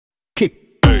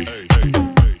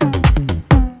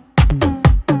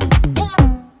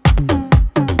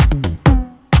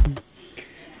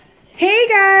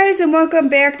and welcome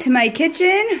back to my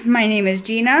kitchen. My name is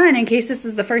Gina, and in case this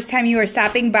is the first time you are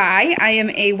stopping by, I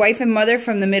am a wife and mother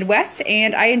from the Midwest,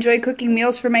 and I enjoy cooking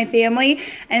meals for my family,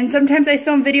 and sometimes I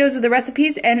film videos of the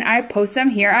recipes and I post them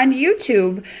here on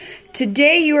YouTube.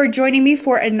 Today you are joining me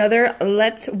for another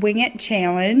Let's Wing It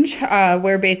challenge,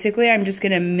 where basically I'm just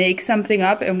going to make something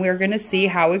up and we're going to see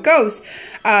how it goes.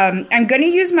 I'm going to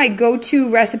use my go-to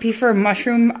recipe for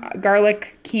mushroom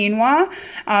garlic quinoa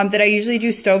that I usually do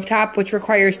stovetop, which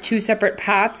requires 2 separate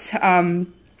pots and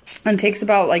takes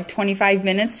about like 25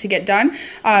 minutes to get done,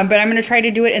 but I'm going to try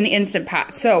to do it in the Instant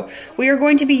Pot. So we are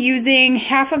going to be using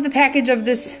half of the package of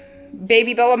this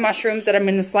baby Bella mushrooms that I'm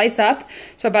going to slice up.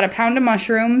 So about 1 pound of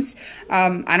mushrooms.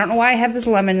 I don't know why I have this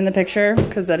lemon in the picture,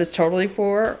 because that is totally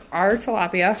for our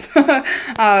tilapia.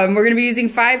 We're going to be using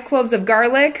 5 cloves of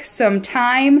garlic, some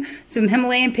thyme, some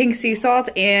Himalayan pink sea salt,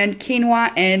 and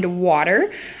quinoa and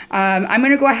water. I'm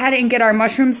going to go ahead and get our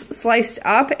mushrooms sliced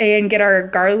up and get our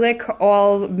garlic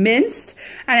all minced,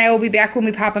 and I will be back when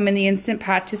we pop them in the Instant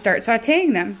Pot to start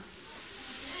sauteing them.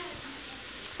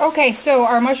 Okay, so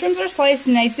our mushrooms are sliced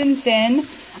nice and thin.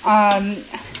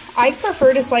 I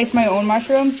prefer to slice my own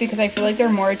mushrooms because I feel like they're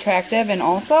more attractive, and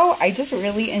also I just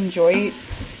really enjoy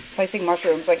slicing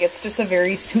mushrooms. Like, it's just a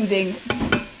very soothing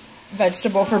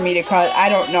vegetable for me to cut. I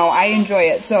don't know, I enjoy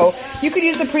it. So you could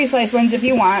use the pre-sliced ones if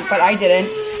you want, but I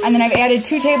didn't. And then I've added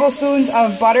 2 tablespoons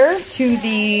of butter to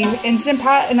the Instant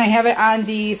Pot, and I have it on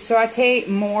the saute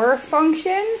more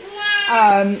function.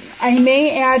 I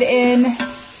may add in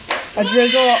a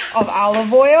drizzle of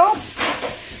olive oil,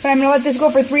 but I'm going to let this go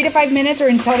for 3 to 5 minutes or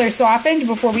until they're softened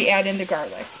before we add in the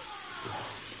garlic.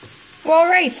 Well,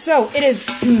 alright, so it is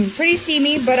pretty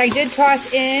steamy, but I did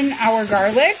toss in our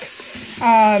garlic.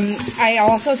 I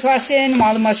also tossed in,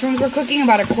 while the mushrooms were cooking,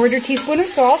 about 1/4 teaspoon of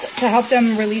salt to help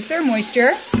them release their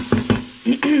moisture.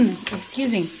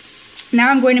 Excuse me. Now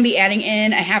I'm going to be adding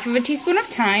in 1/2 teaspoon of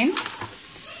thyme.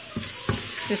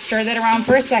 Just stir that around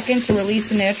for a second to release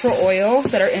the natural oils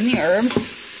that are in the herb.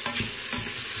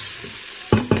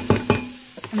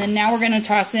 And then now we're going to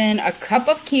toss in 1 cup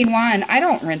of quinoa, and I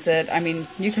don't rinse it. I mean,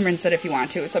 you can rinse it if you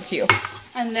want to. It's up to you.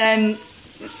 And then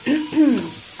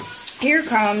here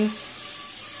comes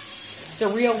the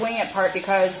real wing it part,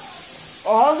 because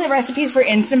all of the recipes for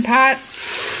Instant Pot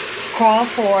call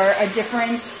for a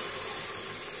different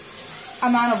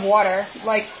amount of water.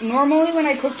 Like, normally when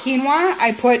I cook quinoa,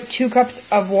 I put 2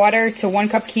 cups of water to 1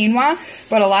 cup quinoa,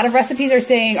 but a lot of recipes are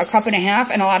saying 1.5 cups,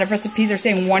 and a lot of recipes are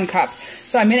saying 1 cup.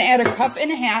 So I'm going to add 1.5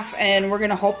 cups, and we're going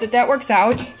to hope that that works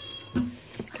out.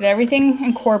 Get everything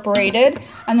incorporated.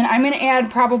 And then I'm going to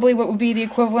add probably what would be the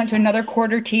equivalent to another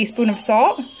 1/4 teaspoon of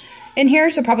salt in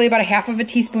here, so probably about 1/2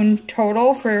 teaspoon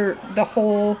total for the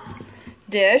whole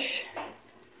dish.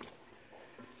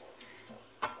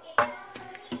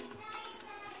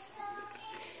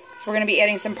 So we're going to be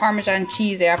adding some Parmesan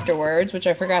cheese afterwards, which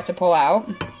I forgot to pull out.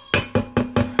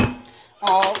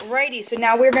 Alrighty, so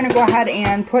now we're going to go ahead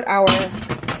and put our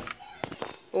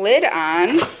lid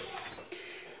on,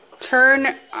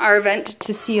 turn our vent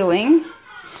to sealing,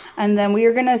 and then we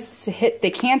are going to hit the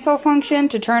cancel function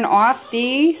to turn off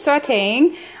the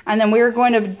sauteing, and then we are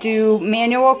going to do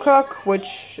manual cook,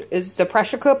 which is the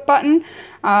pressure cook button,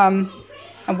 and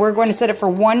we're going to set it for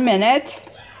 1 minute,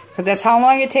 because that's how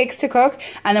long it takes to cook,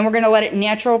 and then we're going to let it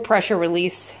natural pressure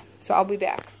release. So I'll be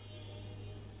back.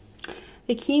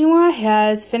 The quinoa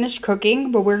has finished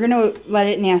cooking, but we're going to let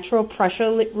it natural pressure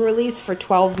release for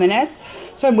 12 minutes.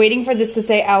 So I'm waiting for this to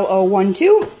say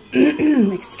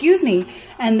LO12. Excuse me.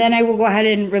 And then I will go ahead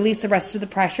and release the rest of the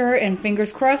pressure, and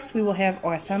fingers crossed we will have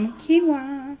awesome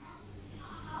quinoa.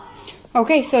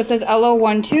 Okay, so it says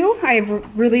LO12.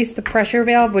 I've released the pressure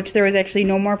valve, which there was actually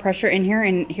no more pressure in here,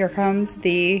 and here comes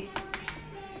the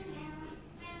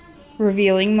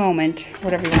revealing moment,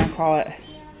 whatever you want to call it.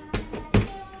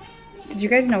 Did you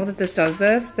guys know that this does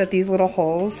this? That these little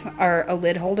holes are a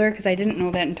lid holder? Because I didn't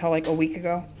know that until like a week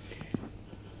ago.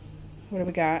 What do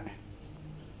we got?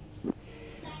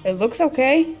 It looks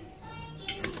okay.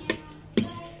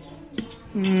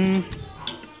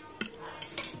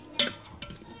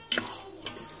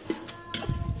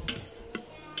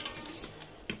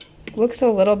 Looks a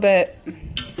little bit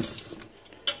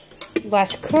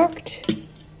less cooked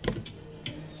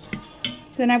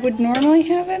than I would normally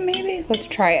have it, maybe. Let's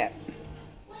try it.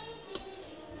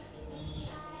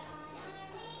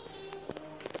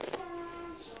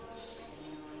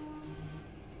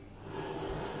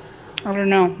 I don't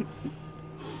know.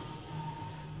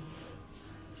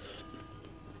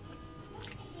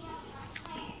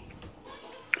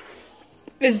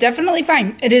 It's definitely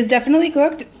fine. It is definitely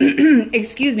cooked.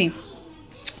 Excuse me.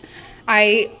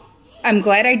 I I'm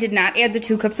glad I did not add the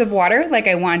 2 cups of water like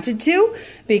I wanted to,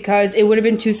 because it would have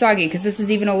been too soggy, because this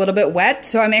is even a little bit wet.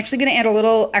 So I'm actually gonna add a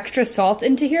little extra salt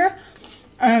into here.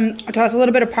 Toss a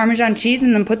little bit of Parmesan cheese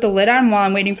and then put the lid on while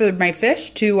I'm waiting for my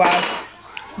fish to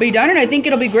be done, and I think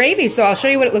it'll be gravy. So I'll show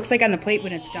you what it looks like on the plate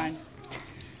when it's done.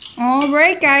 All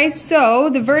right, guys, so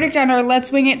the verdict on our Let's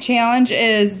Wing It challenge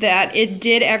is that it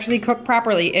did actually cook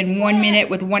properly in 1 minute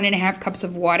with 1.5 cups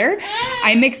of water.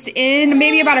 I mixed in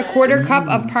maybe about a 1/4 cup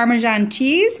of Parmesan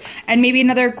cheese and maybe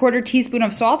another 1/4 teaspoon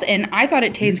of salt, and I thought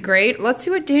it tastes great. Let's see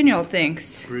what Daniel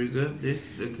thinks. Pretty good.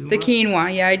 The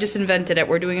quinoa, yeah, I just invented it.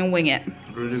 We're doing a wing it.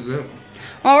 Really good.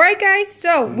 All right, guys,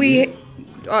 so we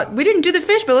didn't do the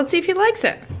fish, but let's see if he likes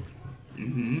it.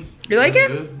 You like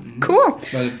it? Cool.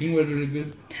 But the quinoa is really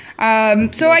good.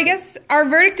 So I guess our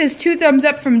verdict is 2 thumbs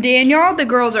up from Daniel. The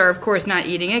girls are, of course, not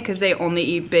eating it because they only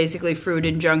eat basically fruit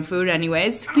and junk food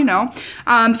anyways, you know.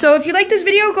 So if you like this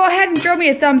video, go ahead and throw me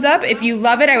a thumbs up. If you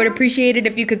love it, I would appreciate it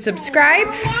if you could subscribe.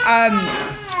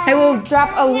 I will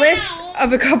drop a list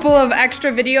of a couple of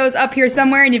extra videos up here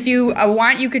somewhere, and if you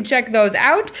want, you can check those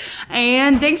out.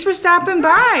 And thanks for stopping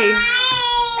by.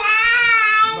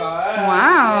 Bye.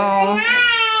 Wow.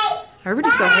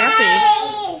 Everybody's so happy.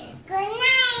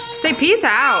 Say peace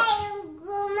out.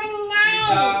 Peace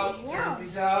out.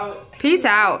 Peace out. Peace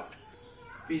out.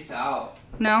 Peace out.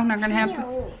 No, not gonna happen.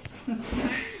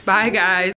 Bye, guys.